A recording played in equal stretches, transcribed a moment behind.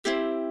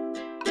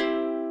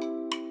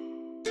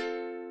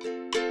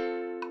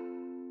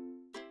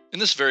In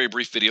this very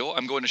brief video,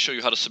 I'm going to show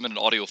you how to submit an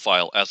audio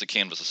file as a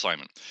Canvas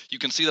assignment. You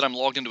can see that I'm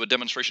logged into a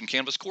demonstration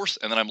Canvas course,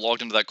 and then I'm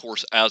logged into that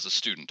course as a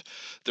student.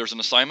 There's an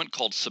assignment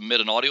called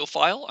Submit an Audio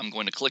File. I'm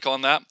going to click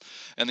on that,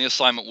 and the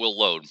assignment will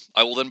load.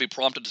 I will then be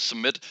prompted to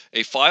submit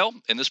a file.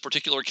 In this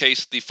particular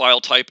case, the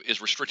file type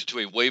is restricted to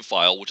a WAV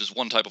file, which is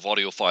one type of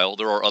audio file.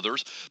 There are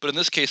others, but in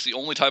this case, the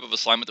only type of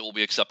assignment that will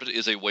be accepted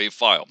is a WAV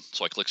file.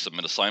 So I click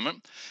Submit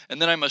Assignment,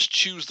 and then I must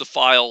choose the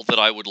file that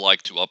I would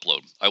like to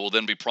upload. I will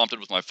then be prompted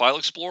with my File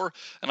Explorer,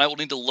 and I will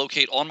need to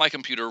locate on my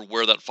computer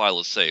where that file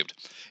is saved.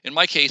 In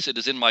my case, it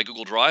is in my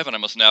Google Drive, and I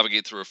must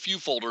navigate through a few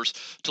folders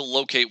to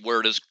locate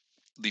where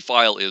the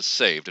file is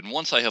saved. And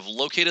once I have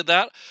located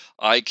that,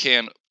 I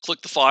can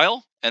click the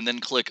file and then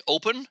click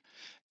Open.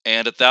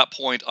 And at that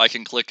point, I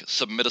can click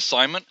Submit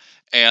Assignment,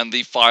 and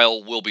the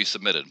file will be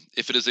submitted.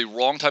 If it is a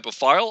wrong type of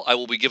file, I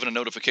will be given a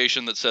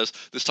notification that says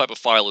this type of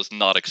file is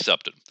not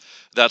accepted.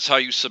 That's how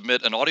you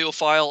submit an audio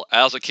file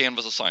as a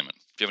Canvas assignment.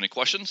 If you have any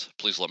questions,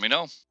 please let me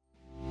know.